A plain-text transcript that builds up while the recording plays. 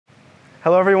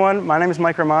Hello everyone, my name is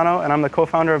Mike Romano and I'm the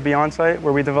co-founder of BeyondSight,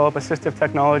 where we develop assistive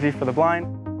technology for the blind.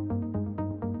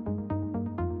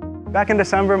 Back in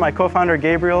December, my co-founder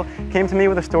Gabriel came to me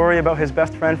with a story about his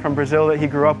best friend from Brazil that he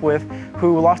grew up with,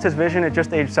 who lost his vision at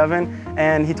just age 7,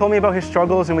 and he told me about his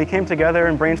struggles, and we came together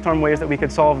and brainstormed ways that we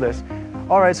could solve this.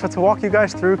 Alright, so to walk you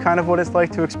guys through kind of what it's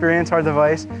like to experience our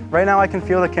device, right now I can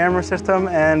feel the camera system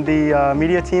and the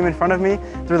media team in front of me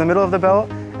through the middle of the belt,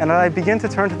 and as I begin to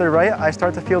turn to the right, I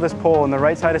start to feel this pole, and the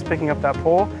right side is picking up that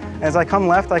pole. And as I come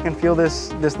left, I can feel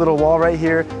this little wall right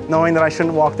here, knowing that I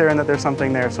shouldn't walk there and that there's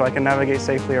something there, so I can navigate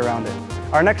safely around it.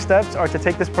 Our next steps are to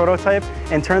take this prototype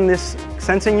and turn this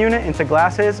sensing unit into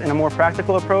glasses in a more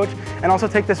practical approach, and also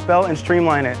take this belt and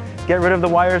streamline it. Get rid of the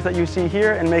wires that you see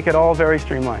here and make it all very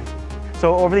streamlined.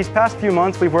 So over these past few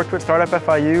months, we've worked with Startup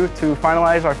FIU to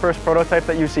finalize our first prototype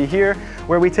that you see here,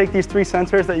 where we take these 3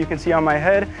 sensors that you can see on my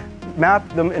head, map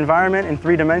the environment in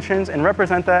 3 dimensions, and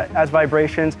represent that as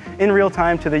vibrations in real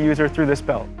time to the user through this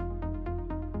belt.